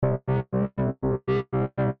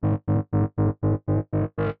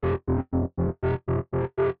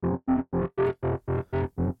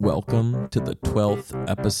Welcome to the 12th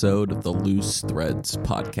episode of the Loose Threads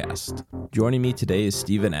podcast. Joining me today is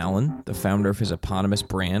Steven Allen, the founder of his eponymous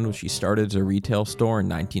brand, which he started as a retail store in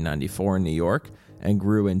 1994 in New York and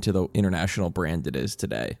grew into the international brand it is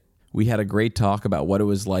today. We had a great talk about what it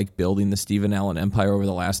was like building the Steven Allen empire over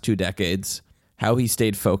the last 2 decades, how he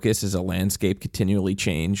stayed focused as the landscape continually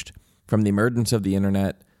changed, from the emergence of the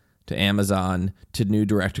internet to Amazon to new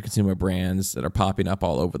direct-to-consumer brands that are popping up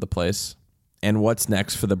all over the place, and what's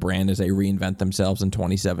next for the brand as they reinvent themselves in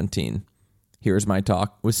 2017. Here's my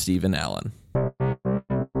talk with Steven Allen.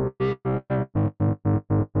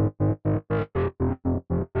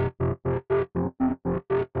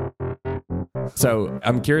 So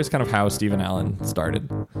I'm curious kind of how Steven Allen started.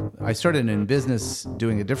 I started in business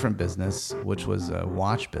doing a different business, which was a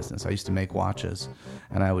watch business. I used to make watches,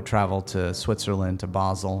 and I would travel to Switzerland, to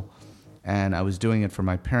Basel, and I was doing it for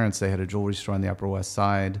my parents. They had a jewelry store on the Upper West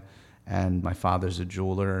Side, and my father's a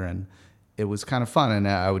jeweler, and it was kind of fun. And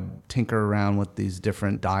I would tinker around with these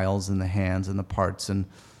different dials and the hands and the parts, and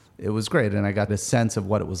it was great. And I got a sense of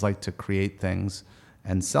what it was like to create things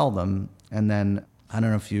and sell them. And then, I don't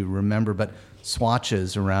know if you remember, but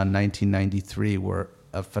swatches around 1993 were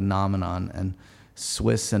a phenomenon, and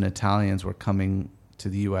Swiss and Italians were coming to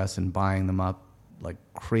the U.S. and buying them up like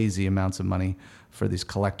crazy amounts of money for these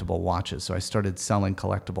collectible watches. So I started selling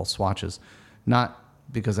collectible swatches, not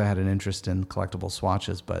because I had an interest in collectible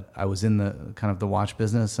swatches, but I was in the kind of the watch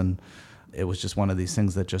business, and it was just one of these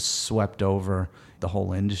things that just swept over the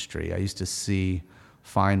whole industry. I used to see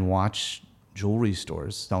fine watch jewelry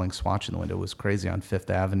stores selling swatch in the window. It was crazy on Fifth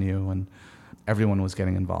Avenue, and everyone was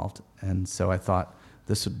getting involved. And so I thought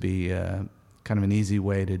this would be kind of an easy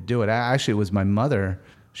way to do it. Actually, it was my mother.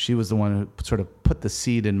 She was the one who sort of put the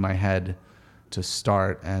seed in my head to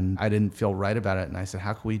start, and I didn't feel right about it. And I said,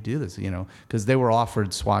 how can we do this? Because they were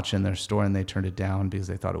offered swatch in their store, and they turned it down because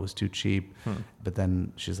they thought it was too cheap. But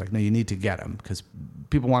then she's like, no, you need to get them because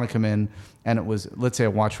people want to come in. And it was, let's say a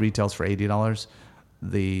watch retails for $80.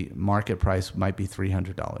 The market price might be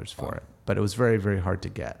 $300 for it. But it was very, very hard to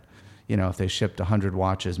get. If they shipped 100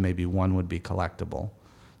 watches, maybe one would be collectible.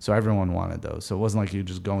 So everyone wanted those. So it wasn't like you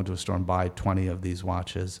just go into a store and buy 20 of these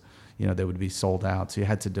watches. They would be sold out. So you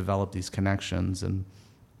had to develop these connections. And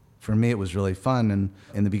for me, it was really fun. And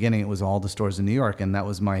in the beginning, it was all the stores in New York. And that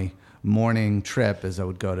was my morning trip, as I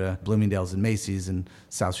would go to Bloomingdale's and Macy's and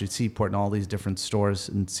South Street Seaport and all these different stores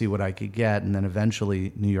and see what I could get. And then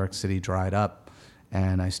eventually, New York City dried up.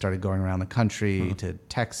 And I started going around the country to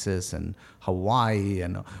Texas and Hawaii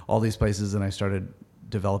and all these places. And I started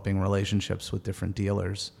developing relationships with different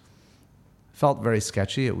dealers. Felt very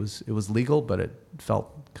sketchy. It was legal, but it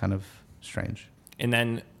felt kind of strange. And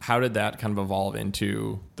then how did that kind of evolve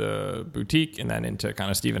into the boutique and then into kind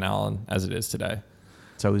of Steven Allen as it is today?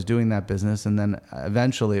 So I was doing that business, and then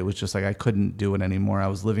eventually it was just like I couldn't do it anymore. I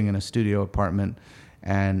was living in a studio apartment,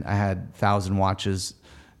 and I had 1,000 watches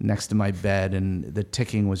next to my bed, and the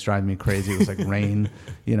ticking was driving me crazy. It was like rain,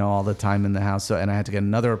 all the time in the house. So, and I had to get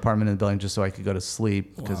another apartment in the building just so I could go to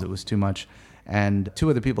sleep because it was too much. And 2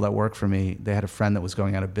 of the people that worked for me, they had a friend that was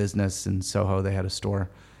going out of business in Soho. They had a store,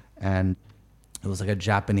 and it was like a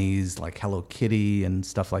Japanese, like Hello Kitty and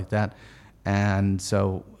stuff like that. And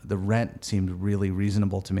so the rent seemed really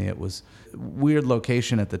reasonable to me. It was a weird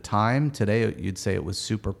location at the time. Today, you'd say it was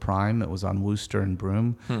super prime. It was on Wooster and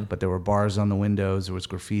Broome, but there were bars on the windows. There was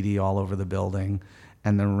graffiti all over the building.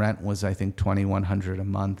 And the rent was, I think, $2,100 a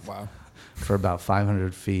month for about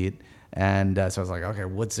 500 feet. And so I was like, okay,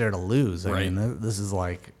 what's there to lose? I mean, this is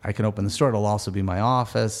like, I can open the store. It'll also be my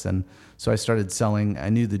office. And so I started selling. I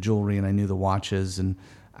knew the jewelry and I knew the watches, and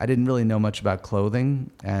I didn't really know much about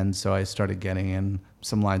clothing. And so I started getting in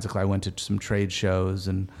some lines of clothing. I went to some trade shows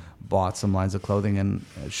and bought some lines of clothing. And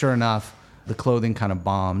sure enough, the clothing kind of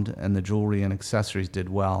bombed and the jewelry and accessories did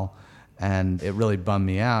well. And it really bummed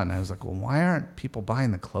me out. And I was like, well, why aren't people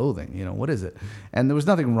buying the clothing? What is it? And there was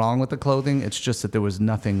nothing wrong with the clothing. It's just that there was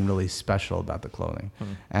nothing really special about the clothing.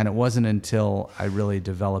 And it wasn't until I really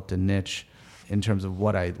developed a niche in terms of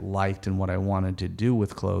what I liked and what I wanted to do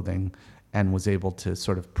with clothing and was able to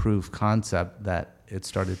sort of prove concept that it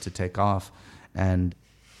started to take off. And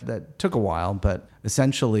that took a while, but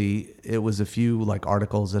essentially it was a few like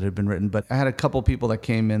articles that had been written. But I had a couple people that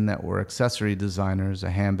came in that were accessory designers, a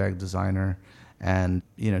handbag designer, and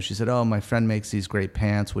she said, "Oh, my friend makes these great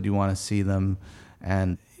pants. Would you want to see them?"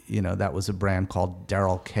 And that was a brand called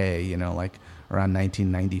Daryl K. Like around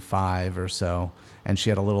 1995 or so, and she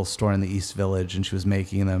had a little store in the East Village, and she was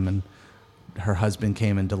making them, and her husband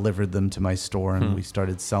came and delivered them to my store, and we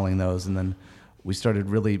started selling those, and then we started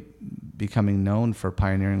really becoming known for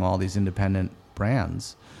pioneering all these independent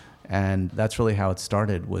brands. And that's really how it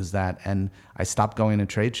started, was that. And I stopped going to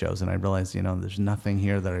trade shows, and I realized, there's nothing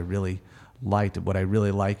here that I really liked. What I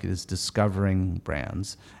really like is discovering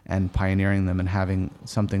brands and pioneering them and having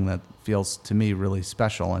something that feels to me really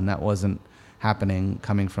special. And that wasn't happening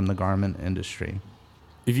coming from the garment industry.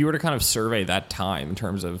 If you were to kind of survey that time in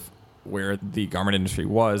terms of where the garment industry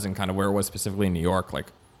was and kind of where it was specifically in New York, like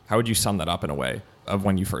how would you sum that up in a way of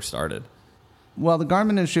when you first started? Well, the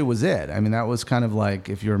garment industry was it. I mean, that was kind of like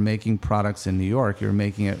if you're making products in New York, you're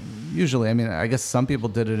making it usually, I guess some people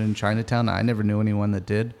did it in Chinatown. I never knew anyone that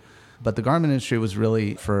did. But the garment industry was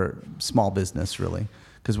really for small business, really.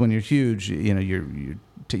 Because when you're huge, you're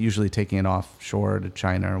usually taking it offshore to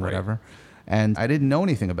China or whatever. Right. And I didn't know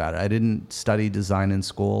anything about it. I didn't study design in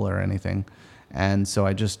school or anything. And so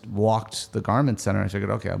I just walked the garment center. I figured,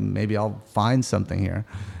 okay, maybe I'll find something here.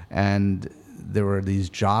 And there were these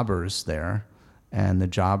jobbers there. And the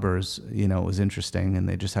jobbers, it was interesting. And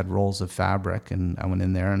they just had rolls of fabric. And I went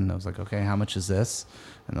in there and I was like, okay, how much is this?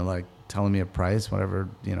 And they're like telling me a price, whatever,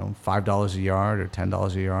 $5 a yard or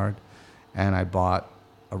 $10 a yard. And I bought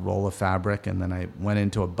a roll of fabric. And then I went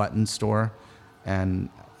into a button store. And,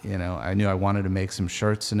 I knew I wanted to make some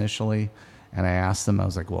shirts initially. And I asked them, I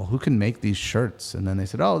was like, well, who can make these shirts? And then they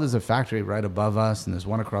said, oh, there's a factory right above us, and there's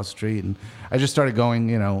one across the street. And I just started going,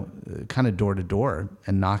 kind of door to door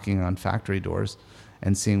and knocking on factory doors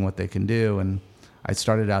and seeing what they can do. And I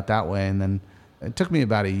started out that way. And then it took me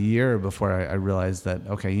about a year before I realized that,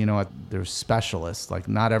 okay, you know what, there's specialists. Like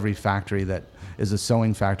not every factory that is a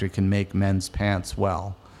sewing factory can make men's pants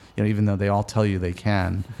well, even though they all tell you they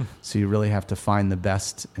can. So you really have to find the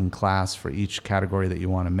best in class for each category that you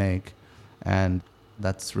want to make. And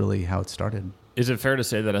that's really how it started. Is it fair to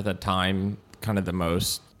say that at that time, kind of the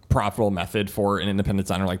most profitable method for an independent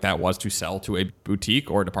designer like that was to sell to a boutique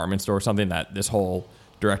or a department store, something that this whole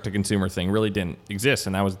direct-to-consumer thing really didn't exist?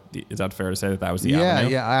 And is that fair to say that was the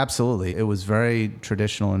avenue? Yeah, absolutely. It was very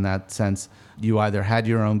traditional in that sense. You either had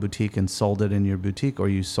your own boutique and sold it in your boutique, or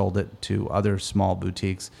you sold it to other small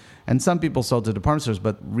boutiques. And some people sold to department stores,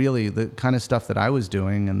 but really the kind of stuff that I was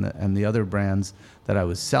doing and the other brands that I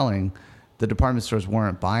was selling, the department stores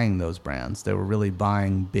weren't buying those brands. They were really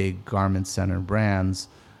buying big garment center brands.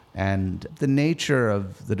 And the nature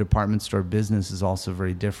of the department store business is also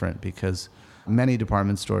very different, because many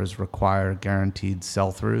department stores require guaranteed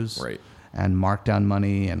sell-throughs, right, and markdown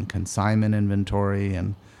money and consignment inventory.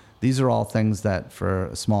 And these are all things that for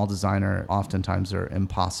a small designer oftentimes are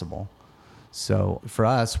impossible. So for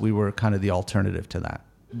us, we were kind of the alternative to that.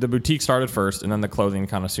 The boutique started first, and then the clothing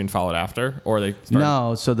kind of soon followed after? Or they started?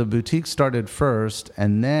 No, so the boutique started first,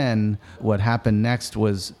 and then what happened next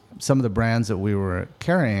was some of the brands that we were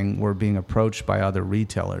carrying were being approached by other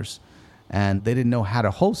retailers, and they didn't know how to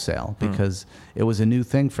wholesale because it was a new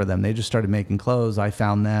thing for them. They just started making clothes. I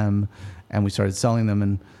found them, and we started selling them,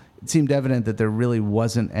 and it seemed evident that there really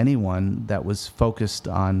wasn't anyone that was focused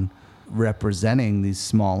on representing these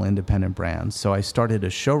small independent brands. So I started a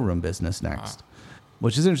showroom business next. Wow.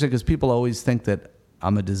 Which is interesting because people always think that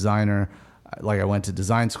I'm a designer. Like I went to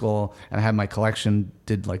design school and I had my collection,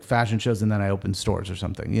 did like fashion shows, and then I opened stores or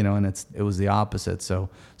something, and it was the opposite. So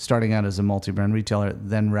starting out as a multi-brand retailer,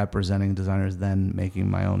 then representing designers, then making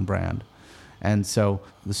my own brand. And so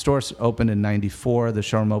the store opened in 94, the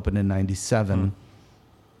showroom opened in 97.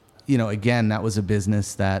 Again, that was a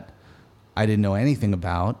business that I didn't know anything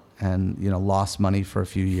about, and, lost money for a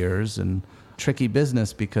few years, and tricky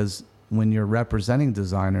business because when you're representing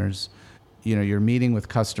designers, you're meeting with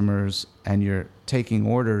customers and you're taking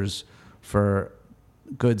orders for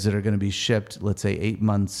goods that are going to be shipped, let's say 8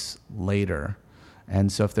 months later.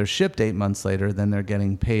 And so if they're shipped 8 months later, then they're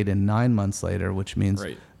getting paid in 9 months later, which means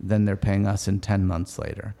then they're paying us in 10 months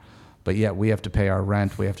later. But yet we have to pay our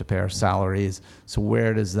rent, we have to pay our salaries. So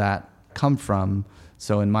where does that come from?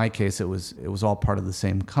 So in my case, it was all part of the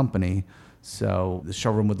same company. So the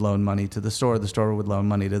showroom would loan money to the store would loan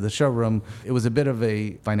money to the showroom. It was a bit of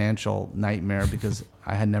a financial nightmare because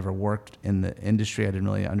I had never worked in the industry. I didn't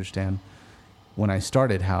really understand when I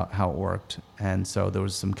started how it worked. And so there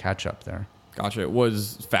was some catch up there. Gotcha.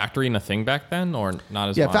 Was factoring a thing back then or not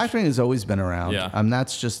as much? Yeah, factoring has always been around. Yeah.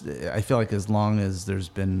 That's just, I feel like as long as there's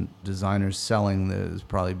been designers selling, there's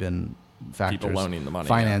probably been factors people loaning the money,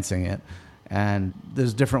 financing it. And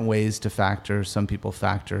there's different ways to factor. Some people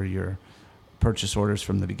factor your purchase orders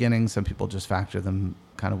from the beginning. Some people just factor them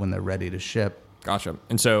kind of when they're ready to ship. Gotcha.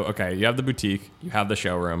 And so, okay, you have the boutique, you have the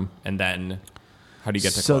showroom, and then how do you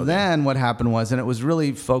get to clothing? So then what happened was, and it was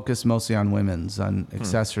really focused mostly on women's, on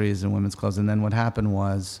accessories and women's clothes. And then what happened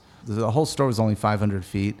was the whole store was only 500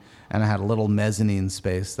 feet, and I had a little mezzanine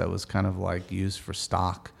space that was kind of like used for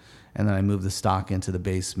stock. And then I moved the stock into the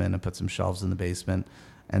basement and put some shelves in the basement.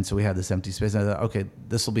 And so we had this empty space. And I thought, okay,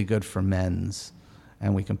 this will be good for men's,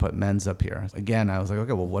 and we can put men's up here. Again, I was like,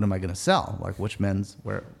 okay, well, what am I going to sell? Like, which men's,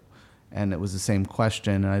 where? And it was the same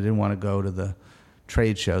question. And I didn't want to go to the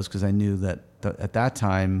trade shows because I knew that at that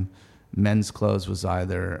time, men's clothes was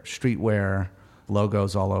either streetwear,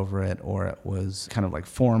 logos all over it, or it was kind of like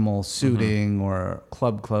formal suiting or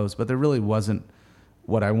club clothes. But there really wasn't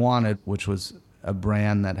what I wanted, which was a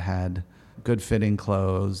brand that had good fitting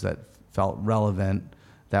clothes, that felt relevant,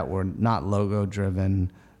 that were not logo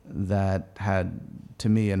driven, that had, to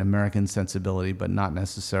me, an American sensibility, but not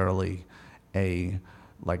necessarily a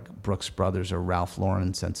like Brooks Brothers or Ralph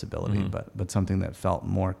Lauren sensibility, but something that felt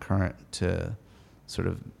more current to sort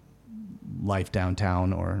of life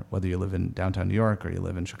downtown, or whether you live in downtown New York or you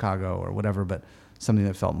live in Chicago or whatever, but something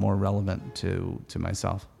that felt more relevant to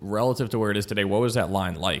myself. Relative to where it is today, what was that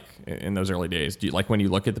line like in those early days? Do you, like, when you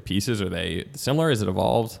look at the pieces, are they similar? Is it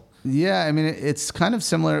evolved? Yeah, I mean, it's kind of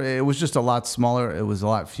similar. It was just a lot smaller. It was a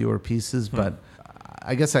lot fewer pieces, but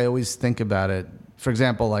I guess I always think about it. For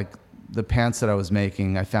example, like the pants that I was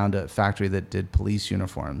making, I found a factory that did police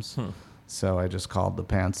uniforms. So I just called the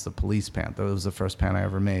pants the police pant. That was the first pant I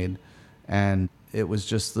ever made. And it was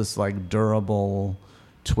just this like durable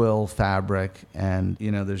twill fabric. And,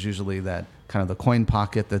 you know, there's usually that kind of the coin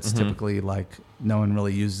pocket that's typically like no one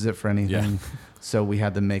really uses it for anything. Yeah. So we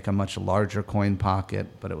had to make a much larger coin pocket,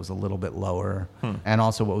 but it was a little bit lower. And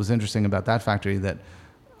also what was interesting about that factory that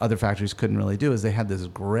other factories couldn't really do is they had this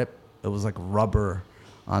grip. It was like rubber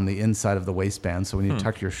on the inside of the waistband. So when you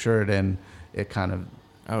tuck your shirt in, it kind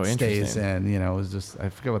of stays in. You know, it was just, I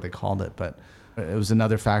forget what they called it, but it was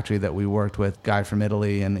another factory that we worked with, guy from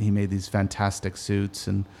Italy, and he made these fantastic suits.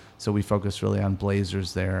 And so we focused really on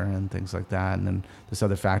blazers there and things like that. And then this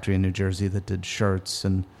other factory in New Jersey that did shirts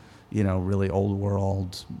and, you know, really old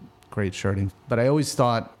world, great shirting. But I always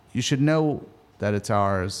thought you should know that it's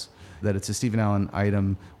ours, that it's a Stephen Allen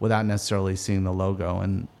item without necessarily seeing the logo.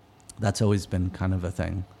 And that's always been kind of a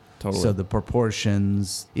thing. Totally. So the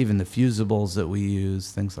proportions, even the fusibles that we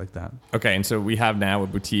use, things like that. Okay, and so we have now a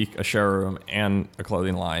boutique, a showroom, and a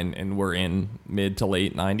clothing line, and we're in mid to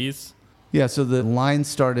late 90s? Yeah, so the line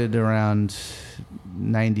started around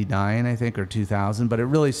 99, I think, or 2000, but it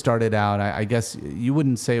really started out, I guess you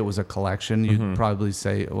wouldn't say it was a collection. You'd probably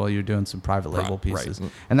say, well, you're doing some private label pieces.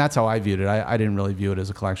 Right. And that's how I viewed it. I didn't really view it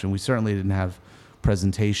as a collection. We certainly didn't have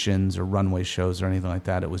presentations or runway shows or anything like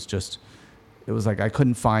that. It was like I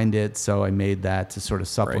couldn't find it, so I made that to sort of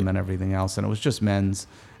supplement everything else. And it was just men's,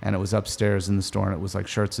 and it was upstairs in the store, and it was like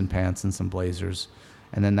shirts and pants and some blazers.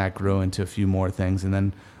 And then that grew into a few more things. And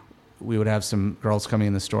then we would have some girls coming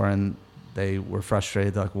in the store, and they were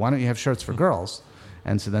frustrated. They're like, why don't you have shirts for girls?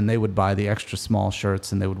 And so then they would buy the extra small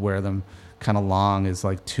shirts, and they would wear them kind of long as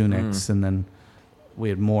like tunics. And then we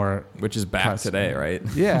had more. Which is back today, right?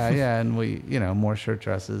 Yeah. And we, more shirt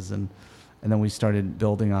dresses. And then we started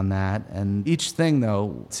building on that. And each thing,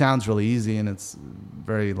 though, sounds really easy, and it's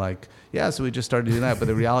very like, so we just started doing that. But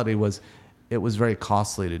the reality was it was very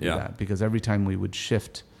costly to do that, because every time we would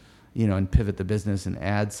shift, and pivot the business and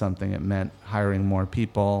add something, it meant hiring more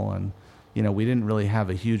people. And, we didn't really have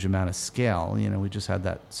a huge amount of scale. We just had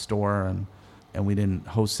that store, and we didn't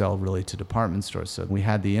wholesale really to department stores. So we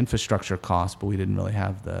had the infrastructure cost, but we didn't really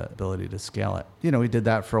have the ability to scale it. We did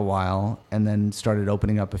that for a while, and then started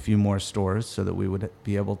opening up a few more stores so that we would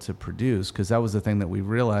be able to produce. Because that was the thing that we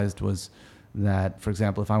realized was that, for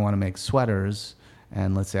example, if I want to make sweaters,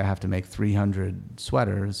 and let's say I have to make 300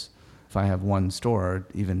 sweaters, if I have one store,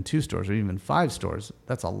 even two stores, or even 5 stores,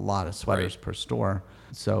 that's a lot of sweaters per store.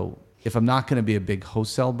 So if I'm not going to be a big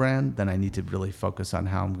wholesale brand, then I need to really focus on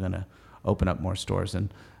how I'm going to open up more stores.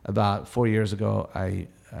 And about 4 years ago, I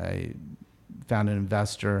found an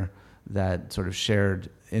investor that sort of shared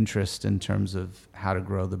interest in terms of how to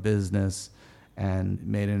grow the business, and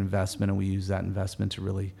made an investment, and we used that investment to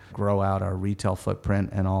really grow out our retail footprint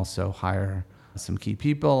and also hire some key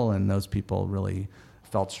people. And those people really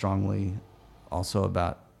felt strongly also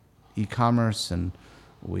about e-commerce, and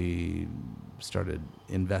we started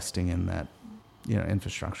investing in that,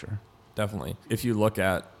 infrastructure. Definitely. If you look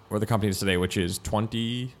at where the company is today, which is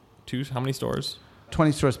 22, how many stores?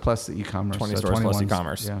 20 stores plus the e-commerce. 20 stores plus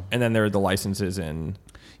e-commerce. Yeah. And then there are the licenses in...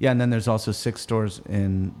 Yeah, and then there's also 6 stores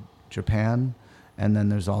in Japan, and then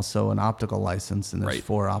there's also an optical license, and there's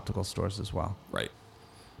 4 optical stores as well. Right.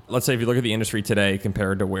 Let's say if you look at the industry today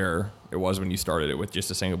compared to where it was when you started it with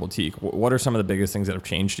just a single boutique, what are some of the biggest things that have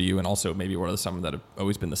changed to you? And also maybe what are some that have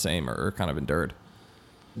always been the same or kind of endured?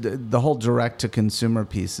 The whole direct-to-consumer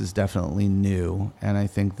piece is definitely new. And I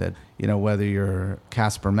think that, whether you're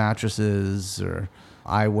Casper mattresses or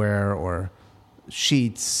eyewear or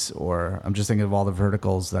sheets, or I'm just thinking of all the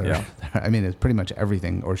verticals that are, I mean, it's pretty much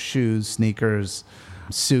everything, or shoes, sneakers,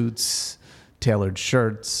 suits, tailored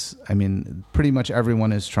shirts. I mean, pretty much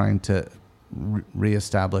everyone is trying to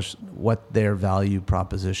reestablish what their value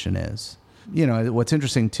proposition is. You know, what's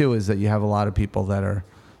interesting too is that you have a lot of people that are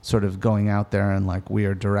sort of going out there and like, we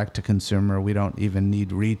are direct to consumer. We don't even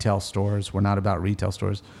need retail stores. We're not about retail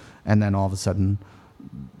stores. And then all of a sudden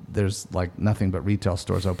there's like nothing but retail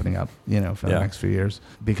stores opening up, you know, for the next few years.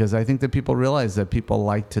 Because I think that people realize that people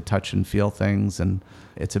like to touch and feel things, and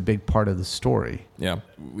it's a big part of the story. Yeah.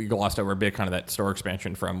 We glossed over a bit kind of that store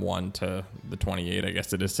expansion from 1 to the 28, I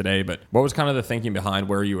guess it is today. But what was kind of the thinking behind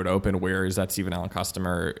where you would open? Where is that Stephen Allen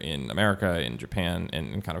customer in America, in Japan,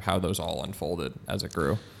 and kind of how those all unfolded as it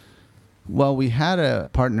grew? Well, we had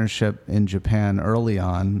a partnership in Japan early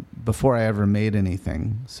on before I ever made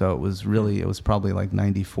anything. So it was probably like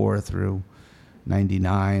 94 through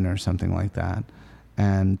 99 or something like that.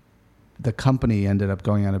 And the company ended up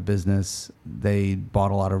going out of business. They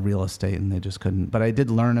bought a lot of real estate and they just couldn't. But I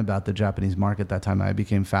did learn about the Japanese market that time. I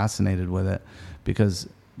became fascinated with it because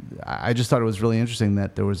I just thought it was really interesting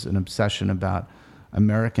that there was an obsession about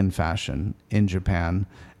American fashion in Japan.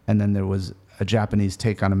 And then there was a Japanese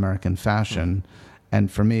take on American fashion.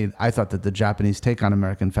 And for me, I thought that the Japanese take on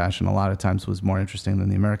American fashion a lot of times was more interesting than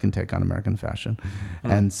the American take on American fashion.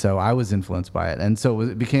 And so I was influenced by it. And so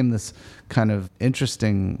it became this kind of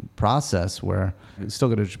interesting process where I still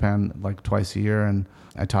go to Japan like twice a year, and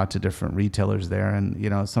I talk to different retailers there. And, you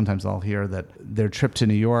know, sometimes I'll hear that their trip to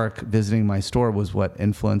New York, visiting my store, was what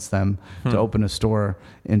influenced them to open a store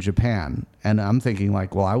in Japan. And I'm thinking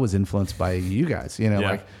like, well, I was influenced by you guys, you know,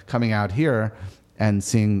 like coming out here and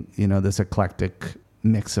seeing, you know, this eclectic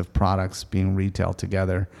mix of products being retailed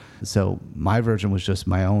together. So my version was just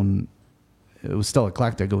my own. It was still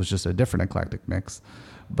eclectic. It was just a different eclectic mix,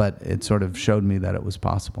 but it sort of showed me that it was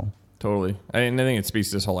possible. Totally. And I think it speaks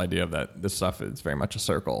to this whole idea of that this stuff is very much a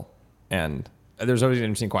circle. And there's always an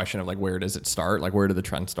interesting question of like, where does it start? Like, where do the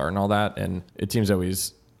trends start and all that? And it seems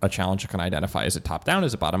always a challenge to kind of identify, is it top down,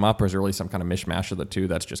 is it bottom up, or is there really some kind of mishmash of the two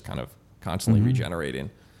that's just kind of constantly regenerating?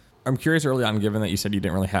 I'm curious, early on, given that you said you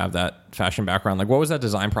didn't really have that fashion background, like what was that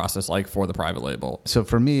design process like for the private label? So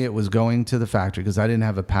for me, it was going to the factory because I didn't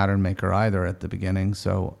have a pattern maker either at the beginning.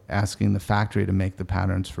 So asking the factory to make the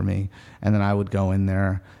patterns for me. And then I would go in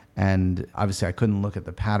there, and obviously I couldn't look at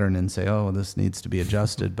the pattern and say, oh, this needs to be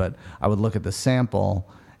adjusted. But I would look at the sample,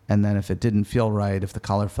 and then if it didn't feel right, if the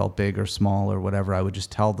collar felt big or small or whatever, I would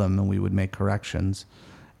just tell them and we would make corrections.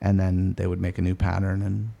 And then they would make a new pattern,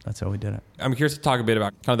 and that's how we did it. I'm curious to talk a bit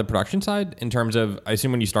about kind of the production side in terms of, I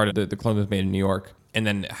assume when you started, the clothing was made in New York, and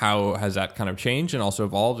then how has that kind of changed and also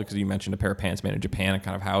evolved? Because you mentioned a pair of pants made in Japan, and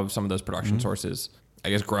kind of how some of those production sources, I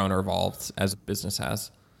guess, grown or evolved as business has.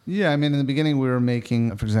 Yeah, I mean, in the beginning, we were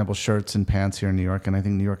making, for example, shirts and pants here in New York, and I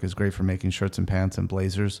think New York is great for making shirts and pants and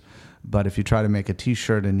blazers. But if you try to make a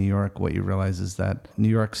T-shirt in New York, what you realize is that New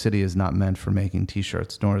York City is not meant for making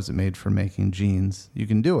T-shirts, nor is it made for making jeans. You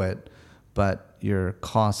can do it, but your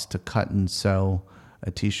cost to cut and sew a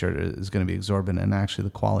T-shirt is going to be exorbitant, and actually the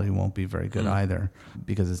quality won't be very good either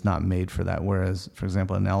because it's not made for that. Whereas, for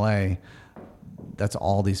example, in LA, that's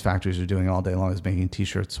all these factories are doing all day long is making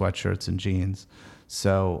T-shirts, sweatshirts, and jeans.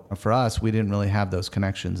 So for us, we didn't really have those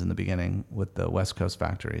connections in the beginning with the West Coast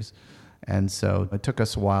factories. And so it took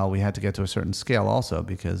us a while. We had to get to a certain scale also,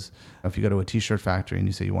 because if you go to a T-shirt factory and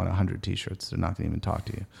you say you want 100 T-shirts, they're not going to even talk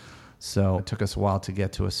to you. So it took us a while to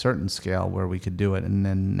get to a certain scale where we could do it. And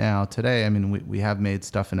then now, today, I mean, we have made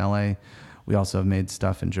stuff in LA. We also have made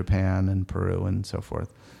stuff in Japan and Peru and so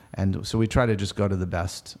forth. And so we try to just go to the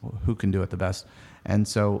best, who can do it the best. And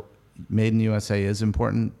so made in the USA is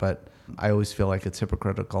important, but I always feel like it's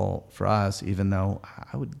hypocritical for us, even though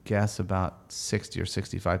I would guess about 60 or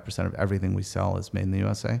 65% of everything we sell is made in the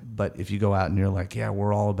USA. But if you go out and you're like, yeah,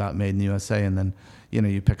 we're all about made in the USA, and then, you know,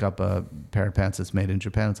 you pick up a pair of pants that's made in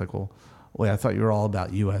Japan, it's like, well, I thought you were all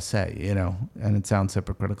about USA, you know, and it sounds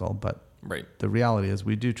hypocritical. But the reality is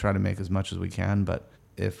we do try to make as much as we can, but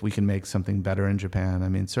if we can make something better in Japan, I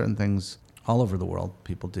mean, certain things all over the world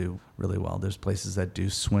people do really well. There's places that do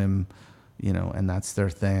swim, you know, and that's their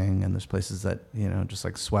thing. And there's places that, you know, just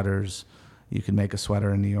like sweaters, you can make a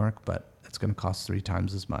sweater in New York, but it's going to cost 3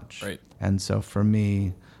 times as much. Right. And so for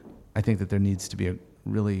me, I think that there needs to be a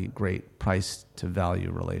really great price to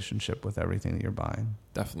value relationship with everything that you're buying.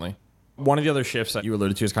 Definitely. One of the other shifts that you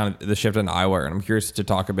alluded to is kind of the shift in eyewear. And I'm curious to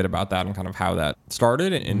talk a bit about that and kind of how that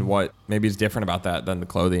started and what maybe is different about that than the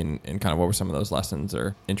clothing, and kind of what were some of those lessons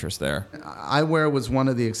or interests there. Eyewear was one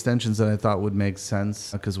of the extensions that I thought would make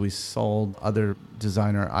sense because we sold other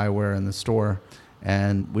designer eyewear in the store.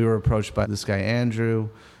 And we were approached by this guy, Andrew,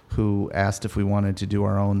 who asked if we wanted to do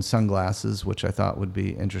our own sunglasses, which I thought would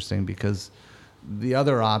be interesting because the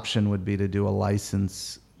other option would be to do a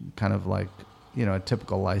license, kind of like, a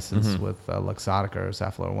typical license with Luxottica or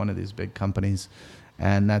Safilo or one of these big companies.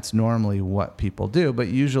 And that's normally what people do. But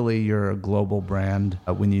usually you're a global brand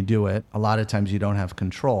when you do it. A lot of times you don't have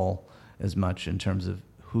control as much in terms of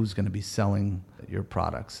who's going to be selling your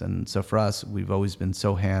products. And so for us, we've always been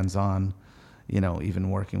so hands-on, even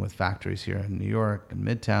working with factories here in New York and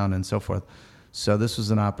Midtown and so forth. So this was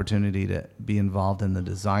an opportunity to be involved in the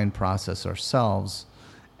design process ourselves.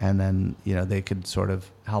 And then, they could sort of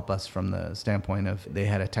help us from the standpoint of they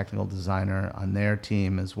had a technical designer on their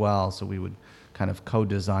team as well. So we would kind of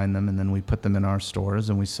co-design them, and then we put them in our stores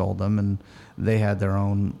and we sold them. And they had their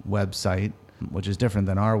own website, which is different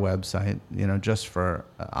than our website, just for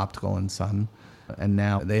optical and sun. And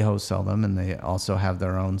now they wholesale them, and they also have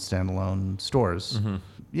their own standalone stores.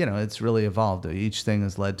 It's really evolved. Each thing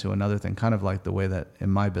has led to another thing, kind of like the way that in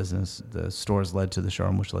my business, the stores led to the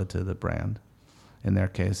showroom, which led to the brand. In their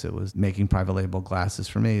case, it was making private label glasses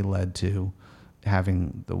for me, led to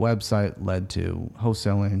having the website, led to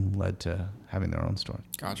wholesaling, led to having their own store.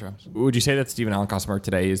 Gotcha. Would you say that Stephen Allen customer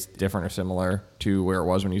today is different or similar to where it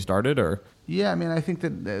was when you started, or? Yeah, I think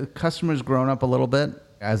that the customer's grown up a little bit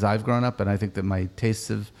as I've grown up, and I think that my tastes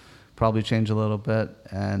have probably changed a little bit.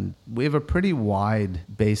 And we have a pretty wide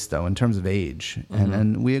base, though, in terms of age.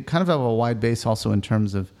 And we kind of have a wide base also in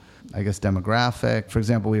terms of, I guess, demographic. For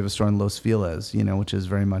example, we have a store in Los Feliz, which is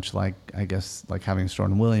very much like, I guess, like having a store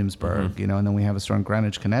in Williamsburg, and then we have a store in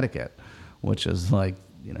Greenwich, Connecticut, which is like,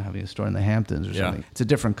 having a store in the Hamptons or something. It's a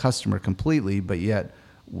different customer completely, but yet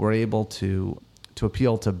we're able to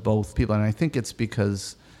appeal to both people. And I think it's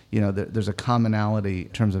because, there's a commonality in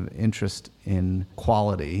terms of interest in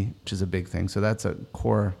quality, which is a big thing. So that's a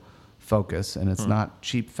core focus, and it's not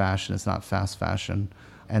cheap fashion, it's not fast fashion,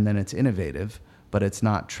 and then it's innovative, but it's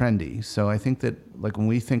not trendy. So I think that, like, when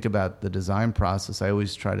we think about the design process, I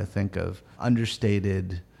always try to think of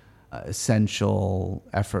understated, essential,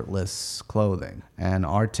 effortless clothing. And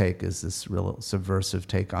our take is this real subversive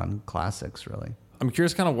take on classics, really. I'm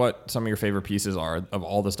curious kind of what some of your favorite pieces are of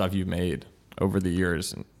all the stuff you've made over the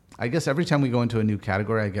years. I guess every time we go into a new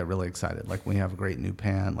category, I get really excited. Like we have a great new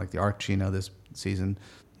pant, like the Arc Chino this season,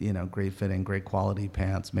 great fitting, great quality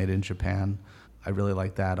pants made in Japan. I really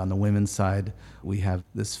like that. On the women's side, we have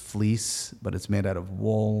this fleece, but it's made out of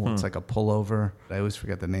wool. It's like a pullover. I always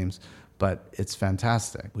forget the names, but it's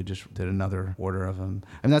fantastic. We just did another order of them.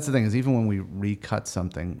 And that's the thing, is even when we recut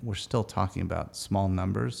something, we're still talking about small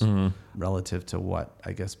numbers relative to what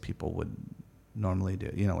I guess people would normally do.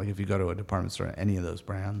 Like if you go to a department store, any of those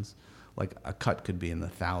brands, like a cut could be in the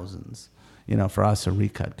thousands. For us, a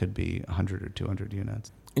recut could be 100 or 200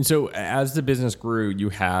 units. And so as the business grew, you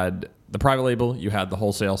had the private label, you had the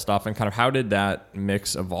wholesale stuff, and kind of how did that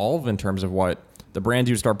mix evolve in terms of what the brands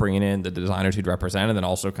you'd start bringing in, the designers you'd represent, and then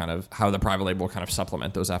also kind of how the private label kind of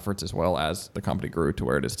supplement those efforts as well as the company grew to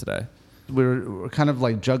where it is today? We're kind of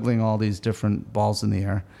like juggling all these different balls in the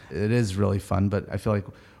air. It is really fun, but I feel like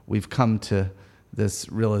we've come to this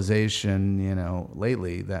realization,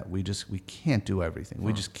 lately that we can't do everything.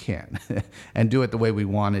 We just can't and do it the way we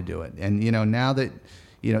want to do it. And, now that,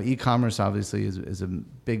 e-commerce obviously is a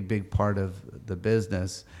big part of the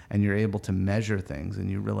business, and you're able to measure things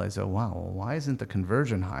and you realize, oh, wow, well, why isn't the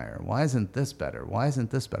conversion higher? Why isn't this better? Why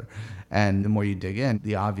isn't this better? And the more you dig in,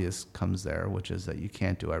 the obvious comes there, which is that you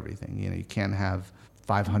can't do everything. You can't have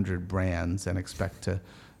 500 brands and expect to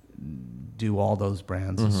do all those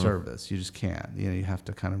brands a service. You just can't. You have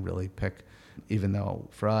to kind of really pick, even though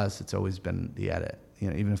for us it's always been the edit.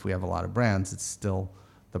 Even if we have a lot of brands, it's still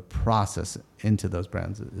the process into those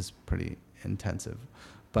brands is pretty intensive,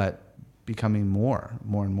 but becoming more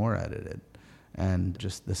and more edited. And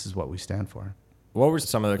just this is what we stand for. What were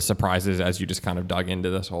some of the surprises as you just kind of dug into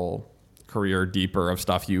this whole career deeper of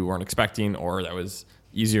stuff you weren't expecting, or that was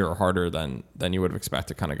easier or harder than you would have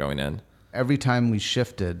expected kind of going in? Every time we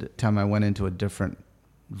shifted, time I went into a different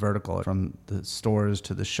vertical, from the stores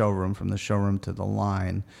to the showroom, from the showroom to the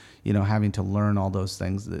line, having to learn all those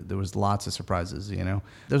things. There was lots of surprises,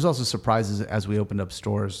 There's also surprises as we opened up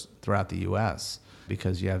stores throughout the U.S.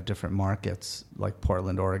 because you have different markets, like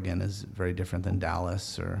Portland, Oregon is very different than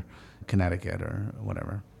Dallas or Connecticut or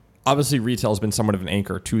whatever. Obviously, retail has been somewhat of an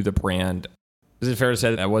anchor to the brand. Is it fair to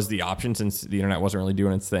say that was the option since the internet wasn't really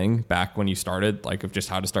doing its thing back when you started, like of just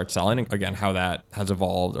how to start selling? And again, how that has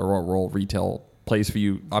evolved or what role retail plays for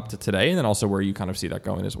you up to today, and then also where you kind of see that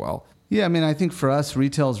going as well? Yeah, I think for us,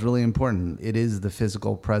 retail is really important. It is the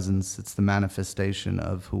physical presence. It's the manifestation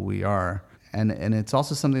of who we are. And it's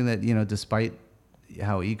also something that, despite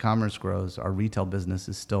how e-commerce grows, our retail business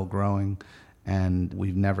is still growing, and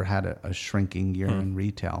we've never had a shrinking year in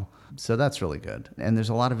retail. So that's really good. And there's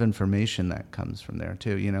a lot of information that comes from there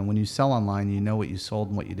too. You know, when you sell online, you know what you sold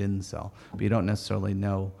and what you didn't sell, but you don't necessarily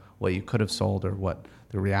know what you could have sold or what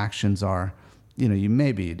the reactions are. You know,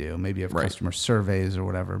 maybe you do. Maybe you have customer surveys or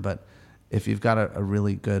whatever, but if you've got a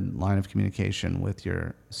really good line of communication with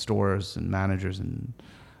your stores and managers and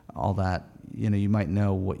all that, you know, you might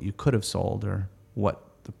know what you could have sold or what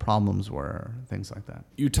the problems were, things like that.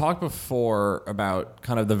 You talked before about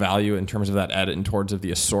kind of the value in terms of that edit and towards of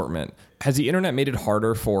the assortment. Has the internet made it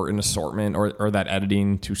harder for an assortment or that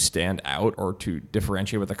editing to stand out or to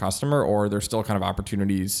differentiate with the customer, or are there still kind of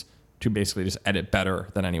opportunities to basically just edit better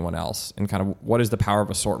than anyone else? And kind of what is the power of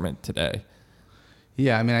assortment today?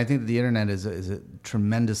 Yeah, I mean, I think the internet is a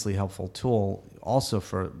tremendously helpful tool also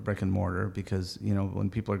for brick and mortar, because, you know, when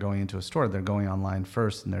people are going into a store, they're going online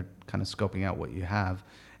first and they're kind of scoping out what you have,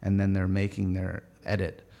 and then they're making their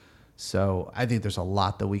edit. So I think there's a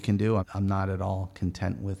lot that we can do. I'm not at all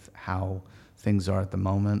content with how things are at the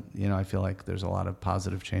moment. You know, I feel like there's a lot of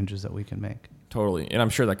positive changes that we can make. Totally. And I'm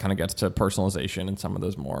sure that kind of gets to personalization and some of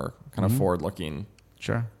those more kind of forward-looking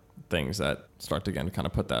things that start to, again, kind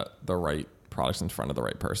of put the right products in front of the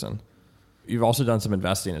right person. You've also done some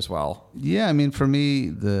investing as well. Yeah, I mean, for me,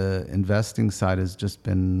 the investing side has just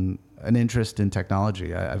been an interest in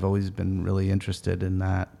technology. I've always been really interested in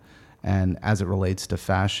that. And as it relates to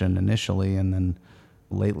fashion initially, and then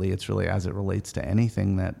lately it's really as it relates to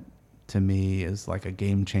anything that to me is like a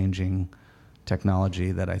game-changing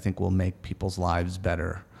technology that I think will make people's lives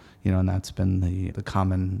better. You know, and that's been the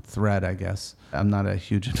common thread, I guess. I'm not a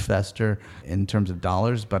huge investor in terms of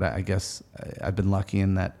dollars, but I guess I've been lucky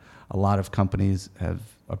in that a lot of companies have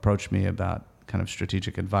approached me about kind of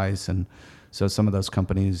strategic advice. And so some of those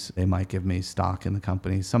companies, they might give me stock in the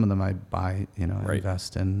company. Some of them I buy, you know,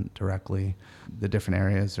 invest in directly. The different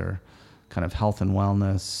areas are kind of health and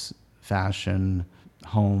wellness, fashion,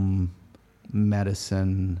 home,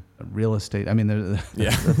 medicine, real estate. I mean,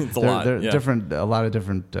 it's a lot. There are a lot of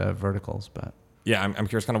different verticals, but. Yeah, I'm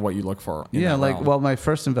curious kind of what you look for. Well, my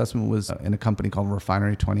first investment was in a company called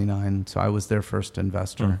Refinery 29. So I was their first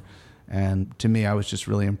investor. And to me, I was just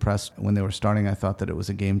really impressed when they were starting. I thought that it was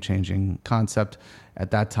a game-changing concept. At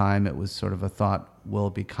that time, it was sort of a thought, will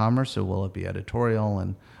it be commerce or will it be editorial?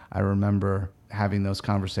 And I remember having those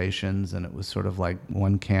conversations, and it was sort of like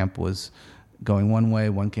one camp was going one way,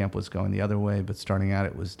 one camp was going the other way. But starting out,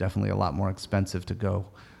 it was definitely a lot more expensive to go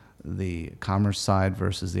the commerce side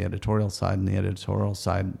versus the editorial side, and the editorial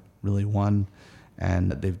side really won,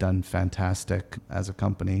 and they've done fantastic as a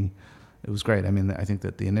company. It was great. I mean, I think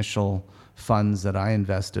that the initial funds that I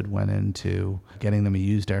invested went into getting them a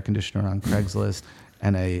used air conditioner on Craigslist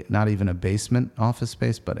and not even a basement office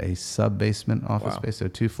space, but a sub-basement office space, so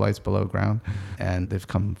 2 flights below ground, and they've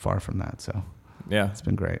come far from that. So yeah, it's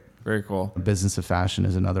been great. Very cool. Business of Fashion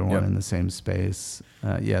is another one in the same space.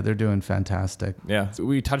 They're doing fantastic. Yeah, so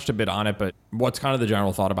we touched a bit on it, but what's kind of the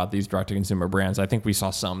general thought about these direct-to-consumer brands? I think we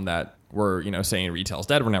saw some that were, you know, saying retail's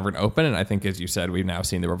dead, we're never going to open. And I think, as you said, we've now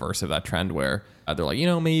seen the reverse of that trend where they're like, you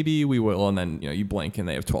know, maybe we will. And then, you know, you blink and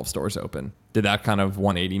they have 12 stores open. Did that kind of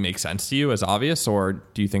 180 make sense to you as obvious? Or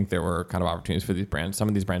do you think there were kind of opportunities for these brands, some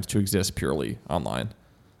of these brands to exist purely online?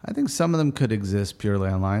 I think some of them could exist purely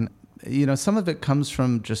online. You know, some of it comes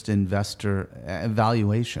from just investor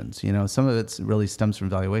valuations. You know, some of it really stems from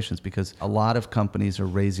valuations because a lot of companies are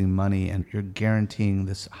raising money and you're guaranteeing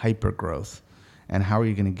this hyper growth. And how are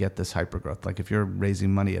you going to get this hyper growth? Like if you're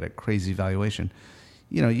raising money at a crazy valuation,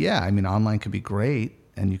 you know, I mean, online could be great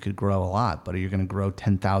and you could grow a lot, but are you going to grow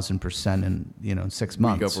 10,000% in 6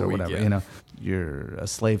 months or whatever? You know, you're a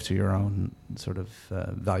slave to your own sort of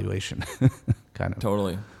valuation, kind of.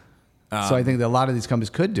 Totally. So I think that a lot of these companies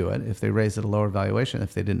could do it if they raised at a lower valuation.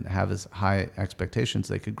 If they didn't have as high expectations,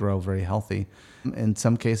 they could grow very healthy. In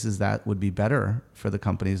some cases, that would be better for the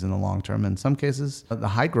companies in the long term. In some cases, the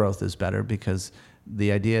high growth is better because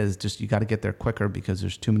the idea is just you got to get there quicker because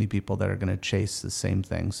there's too many people that are going to chase the same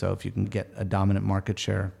thing. So if you can get a dominant market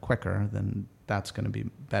share quicker, then that's going to be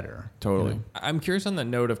better. Totally. You know? I'm curious on the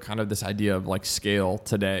note of kind of this idea of like scale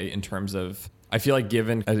today in terms of, I feel like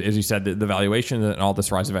given, as you said, the valuation and all this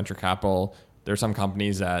rise of venture capital, there are some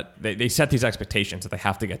companies that they set these expectations that they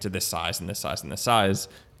have to get to this size and this size and this size.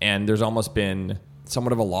 And there's almost been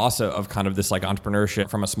somewhat of a loss of kind of this like entrepreneurship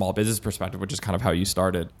from a small business perspective, which is kind of how you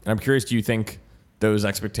started. And I'm curious, do you think those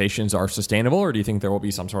expectations are sustainable, or do you think there will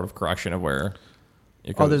be some sort of correction of where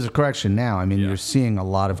it goes? Oh, there's a correction now. I mean, you're seeing a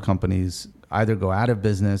lot of companies either go out of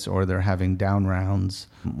business or they're having down rounds,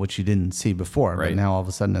 which you didn't see before. Right. But now all of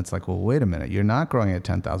a sudden it's like, well, wait a minute, you're not growing at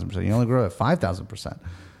 10,000%. You only grow at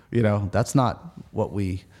 5,000%. That's not what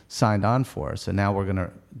we signed on for. So now we're going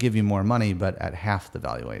to give you more money, but at half the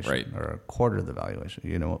valuation, right, or a quarter of the valuation,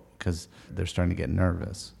 because they're starting to get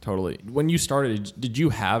nervous. Totally. When you started, did you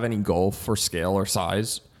have any goal for scale or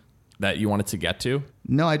size that you wanted to get to?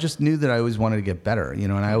 No, I just knew that I always wanted to get better,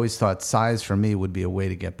 and I always thought size for me would be a way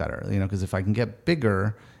to get better, because if I can get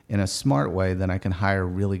bigger in a smart way, then I can hire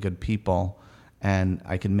really good people and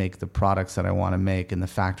I can make the products that I want to make in the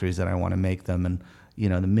factories that I want to make them, and the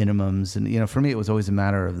minimums. And, for me, it was always a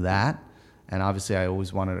matter of that. And obviously I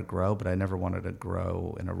always wanted to grow, but I never wanted to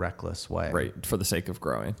grow in a reckless way. Right. For the sake of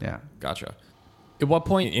growing. Yeah. Gotcha. At what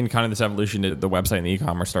point in kind of this evolution did the website and the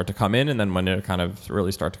e-commerce start to come in? And then when did it kind of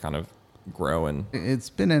really start to kind of grow? And it's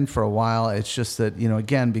been in for a while. It's just that,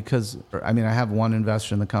 again, because I have one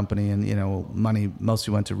investor in the company, and, money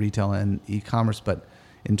mostly went to retail and e-commerce, but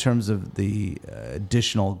in terms of the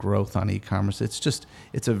additional growth on e-commerce,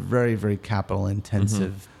 it's a very, very capital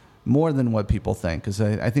intensive, more than what people think. Because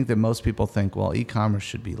I think that most people think, well, e-commerce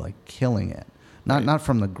should be like killing it. Not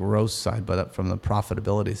from the growth side, but from the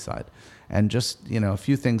profitability side. And just, a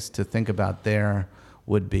few things to think about there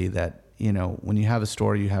would be that, when you have a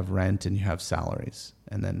store, you have rent and you have salaries.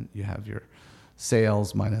 And then you have your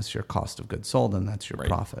sales minus your cost of goods sold, and that's your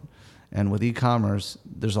profit. And with e-commerce,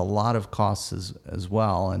 there's a lot of costs as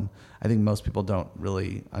well. And I think most people don't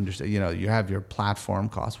really understand. You have your platform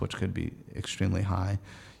costs, which could be extremely high.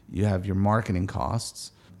 You have your marketing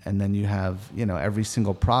costs. And then you have, every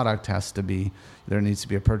single product there needs to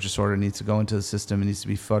be a purchase order, needs to go into the system, it needs to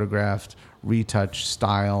be photographed, retouched,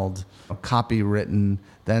 styled, copy written.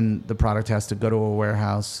 Then the product has to go to a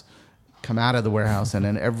warehouse, come out of the warehouse, and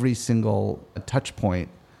then every single touch point,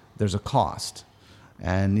 there's a cost.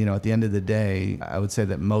 And, at the end of the day, I would say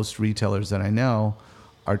that most retailers that I know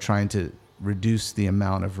are trying to reduce the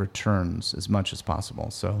amount of returns as much as possible.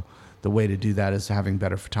 So the way to do that is having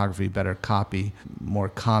better photography, better copy, more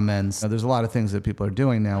comments. Now, there's a lot of things that people are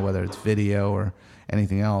doing now, whether it's video or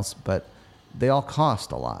anything else, but they all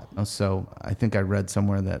cost a lot. So I think I read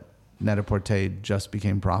somewhere that Net-a-Porter just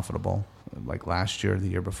became profitable like last year or the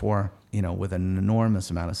year before, with an enormous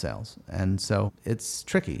amount of sales. And so it's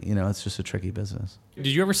tricky, it's just a tricky business. Did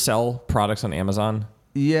you ever sell products on Amazon?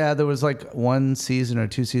 Yeah, there was like one season or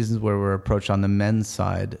two seasons where we were approached on the men's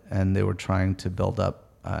side, and they were trying to build up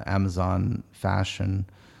Amazon fashion.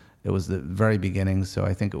 It was the very beginning, so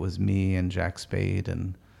I think it was me and Jack Spade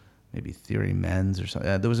and maybe Theory Men's or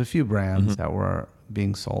something. There was a few brands that were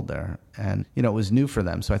being sold there, and it was new for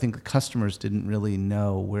them. So I think the customers didn't really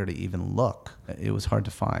know where to even look. It was hard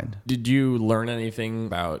to find. Did you learn anything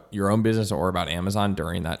about your own business or about Amazon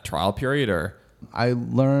during that trial period, or? I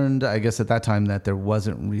learned, I guess, at that time that there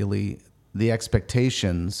wasn't really the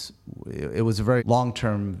expectations. It was a very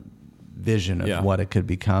long-term vision of what it could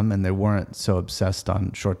become, and they weren't so obsessed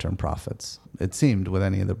on short-term profits. It seemed with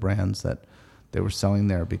any of the brands that they were selling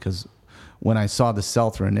there, because when I saw the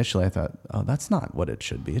sell-through initially, I thought, oh, that's not what it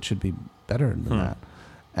should be. It should be better than that.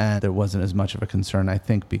 And there wasn't as much of a concern, I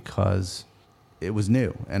think, because it was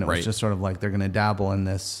new, and it was just sort of like they're going to dabble in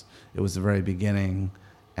this. It was the very beginning,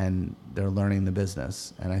 and they're learning the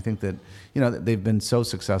business. And I think that, they've been so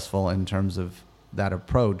successful in terms of that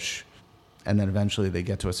approach, and then eventually they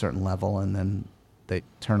get to a certain level, and then they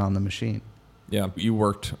turn on the machine. Yeah, you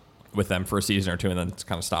worked with them for a season or two and then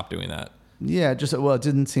kind of stopped doing that. Yeah, it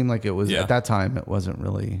didn't seem like it was, at that time, it wasn't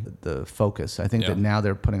really the focus. I think that now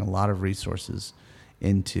they're putting a lot of resources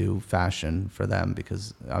into fashion for them,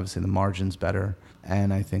 because obviously the margin's better.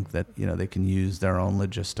 And I think that, they can use their own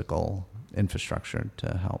logistical infrastructure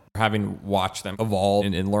to help. Having watched them evolve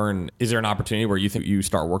and learn, is there an opportunity where you think you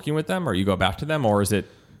start working with them, or you go back to them, or is it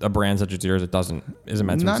a brand such as yours that isn't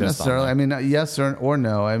meant to Not exist? necessarily. Yes or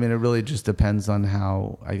no. It really just depends on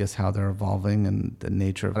how they're evolving and the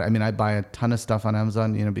nature of it. I buy a ton of stuff on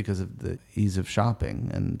Amazon, because of the ease of shopping.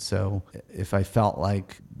 And so if I felt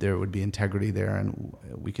like there would be integrity there and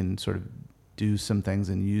we can sort of do some things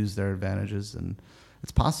and use their advantages, and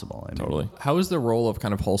it's possible. Totally. How has the role of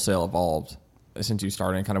kind of wholesale evolved since you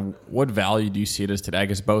started, and kind of what value do you see it as today? I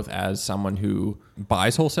guess both as someone who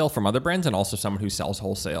buys wholesale from other brands and also someone who sells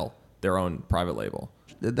wholesale their own private label.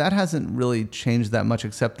 That hasn't really changed that much,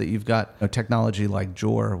 except that you've got technology like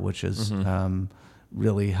Jor, which is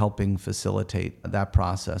really helping facilitate that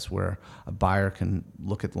process where a buyer can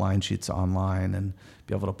look at line sheets online and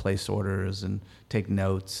be able to place orders and take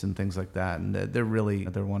notes and things like that. And they're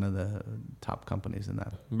one of the top companies in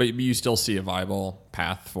that. But you still see a viable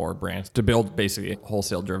path for brands to build basically a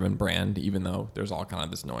wholesale driven brand, even though there's all kind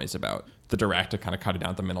of this noise about the direct to kind of cutting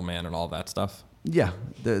out the middleman and all that stuff. Yeah,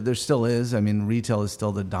 there still is. I mean, retail is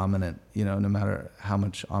still the dominant, no matter how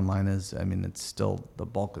much online is. I mean, it's still the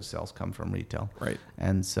bulk of sales come from retail. Right.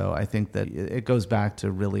 And so I think that it goes back to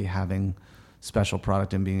really having special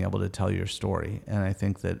product and being able to tell your story. And I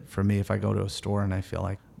think that for me, if I go to a store and I feel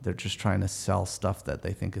like they're just trying to sell stuff that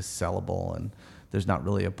they think is sellable and there's not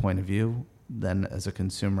really a point of view, then as a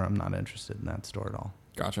consumer, I'm not interested in that store at all.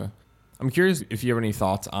 Gotcha. I'm curious if you have any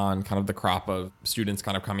thoughts on kind of the crop of students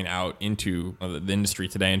kind of coming out into the industry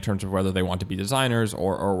today in terms of whether they want to be designers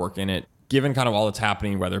or work in it. Given kind of all that's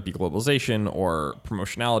happening, whether it be globalization or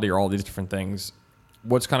promotionality or all these different things,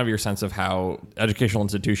 what's kind of your sense of how educational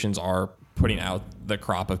institutions are putting out the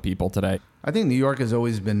crop of people today? I think New York has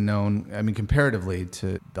always been known, I mean, comparatively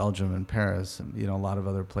to Belgium and Paris and, a lot of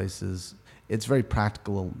other places, it's very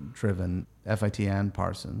practical driven, FIT and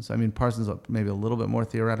Parsons. I mean, Parsons is maybe a little bit more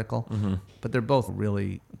theoretical, but they're both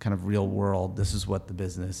really kind of real world. This is what the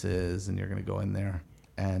business is, and you're going to go in there.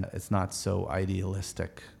 And it's not so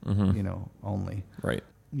idealistic, only. Right.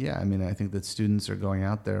 Yeah, I mean, I think that students are going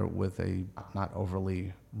out there with a not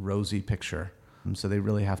overly rosy picture. So they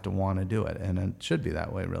really have to want to do it. And it should be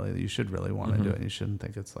that way, really. You should really want to do it. You shouldn't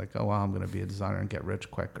think it's like, oh, well, I'm going to be a designer and get rich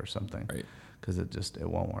quick or something. Right. Because it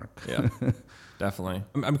won't work. Yeah, definitely.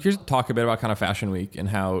 I'm curious to talk a bit about kind of Fashion Week and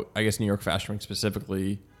how, I guess, New York Fashion Week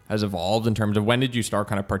specifically has evolved in terms of when did you start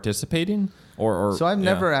kind of participating? So I've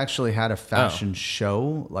never actually had a fashion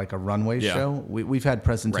show, like a runway show. We've had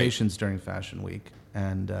presentations during Fashion Week,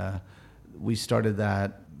 and we started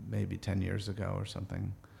that maybe 10 years ago or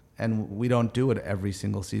something. And we don't do it every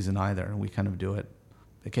single season either. We kind of do it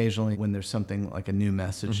occasionally when there's something like a new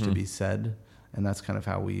message to be said, and that's kind of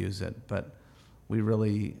how we use it. But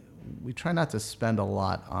we try not to spend a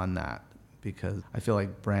lot on that because I feel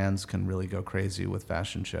like brands can really go crazy with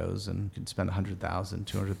fashion shows and can spend $100,000,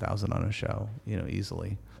 $200,000 on a show,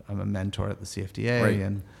 easily. I'm a mentor at the CFDA,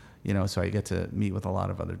 and so I get to meet with a lot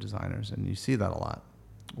of other designers, and you see that a lot,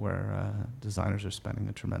 where designers are spending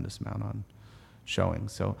a tremendous amount on showing.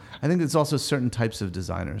 So I think there's also certain types of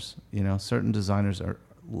designers. Certain designers are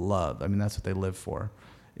loved. I mean, that's what they live for,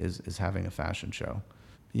 is having a fashion show.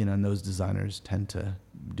 And those designers tend to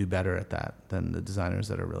do better at that than the designers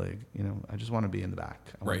that are really, I just want to be in the back.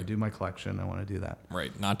 I want to do my collection. I want to do that.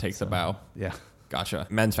 Right. Not take the bow. Yeah. Gotcha.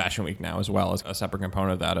 Men's Fashion Week now as well as a separate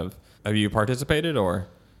component of that. Have you participated or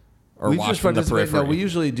watched from the periphery? No, we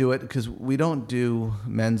usually do it because we don't do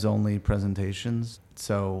men's only presentations.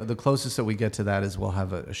 So the closest that we get to that is we'll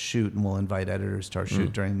have a shoot and we'll invite editors to our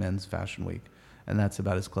shoot during Men's Fashion Week. And that's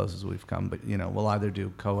about as close as we've come. But, we'll either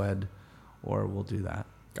do co-ed or we'll do that.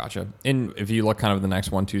 Gotcha. And if you look kind of the next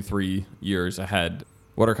 1, 2, 3 years ahead,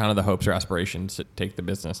 what are kind of the hopes or aspirations to take the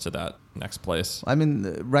business to that next place? I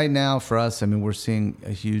mean, right now for us, we're seeing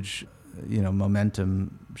a huge,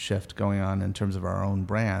 momentum shift going on in terms of our own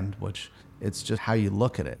brand, which it's just how you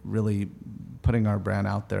look at it, really putting our brand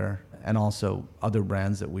out there and also other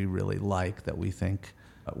brands that we really like that we think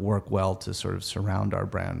work well to sort of surround our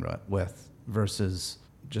brand with versus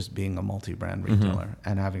just being a multi-brand retailer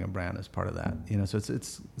and having a brand as part of that. So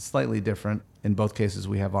it's slightly different. In both cases,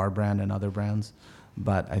 we have our brand and other brands,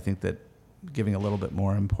 but I think that giving a little bit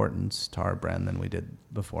more importance to our brand than we did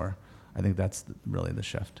before, I think that's really the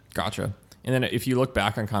shift. Gotcha. And then if you look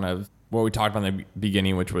back on kind of what we talked about in the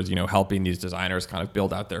beginning, which was, helping these designers kind of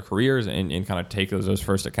build out their careers and kind of take those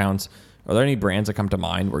first accounts, are there any brands that come to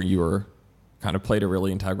mind where you were kind of played a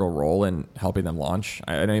really integral role in helping them launch?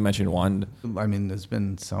 I know you mentioned one. I mean, there's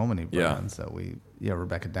been so many brands that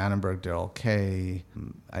Rebecca Dannenberg, Daryl Kay,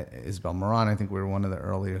 Isabel Marant, I think we were one of the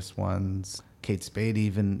earliest ones. Kate Spade,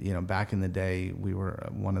 even, back in the day, we were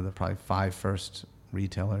one of the probably 5 first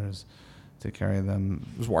retailers to carry them.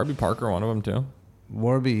 Was Warby Parker one of them too?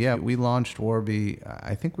 Warby, yeah. We launched Warby.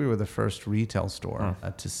 I think we were the first retail store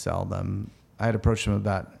to sell them. I had approached them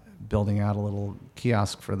about building out a little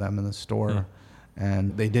kiosk for them in the store,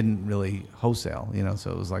 and they didn't really wholesale,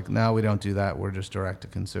 so it was like, no, we don't do that. We're just direct to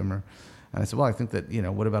consumer. And I said, well, I think that,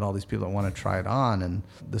 what about all these people that want to try it on? And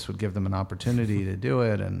this would give them an opportunity to do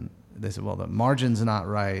it. And they said, well, the margin's not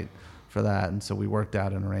right for that. And so we worked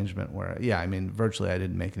out an arrangement where, virtually I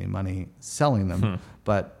didn't make any money selling them,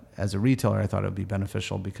 but as a retailer, I thought it would be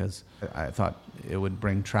beneficial because I thought it would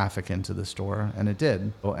bring traffic into the store, and it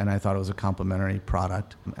did. And I thought it was a complimentary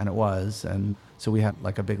product, and it was. And so we had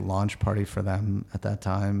like a big launch party for them at that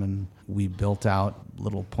time, and we built out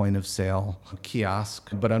little point of sale kiosk.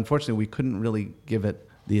 But unfortunately, we couldn't really give it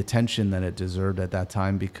the attention that it deserved at that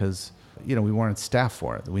time because, we weren't staffed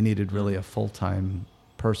for it. We needed really a full-time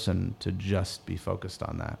person to just be focused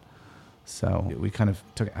on that. So we kind of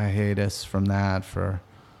took a hiatus from that for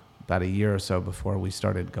about a year or so before we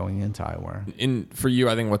started going into eyewear. For you,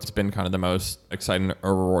 I think what's been kind of the most exciting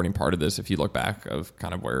or rewarding part of this, if you look back of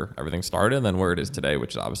kind of where everything started and then where it is today,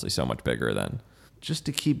 which is obviously so much bigger than... Just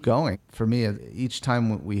to keep going. For me, each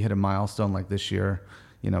time we hit a milestone like this year,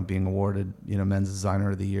 being awarded, Men's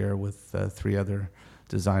Designer of the Year with 3 other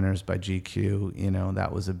designers by GQ,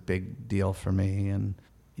 that was a big deal for me. And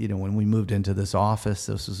when we moved into this office,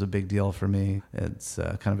 this was a big deal for me. It's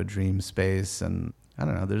kind of a dream space. And I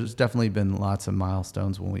don't know, there's definitely been lots of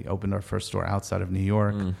milestones. When we opened our first store outside of New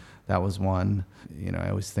York, that was one. I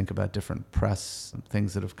always think about different press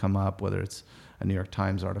things that have come up, whether it's a New York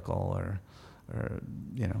Times article or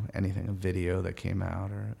anything, a video that came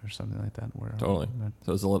out or something like that. Totally.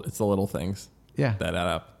 So it's the little things that add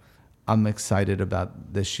up. I'm excited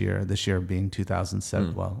about this year being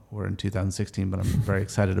 2007. Well, we're in 2016, but I'm very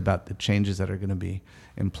excited about the changes that are going to be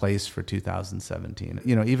in place for 2017.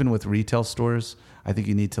 Even with retail stores, I think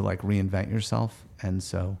you need to reinvent yourself. And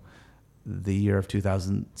so the year of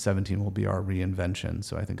 2017 will be our reinvention.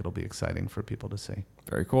 So I think it'll be exciting for people to see.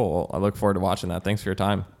 Very cool. Well, I look forward to watching that. Thanks for your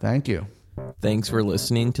time. Thank you. Thanks for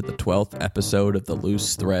listening to the 12th episode of the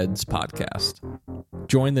Loose Threads podcast.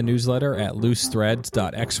 Join the newsletter at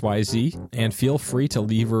loosethreads.xyz and feel free to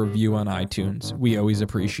leave a review on iTunes. We always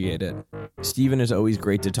appreciate it. Steven is always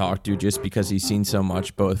great to talk to just because he's seen so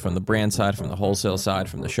much, both from the brand side, from the wholesale side,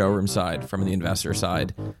 from the showroom side, from the investor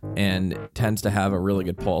side, and tends to have a really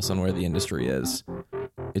good pulse on where the industry is.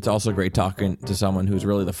 It's also great talking to someone who's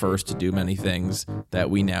really the first to do many things that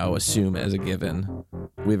we now assume as a given.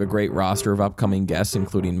 We have a great roster of upcoming guests,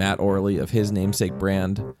 including Matt Orley of his namesake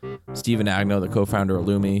brand, Stephen Agno, the co-founder of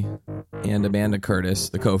Lumi, and Amanda Curtis,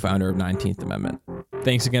 the co-founder of 19th Amendment.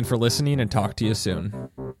 Thanks again for listening, and talk to you soon.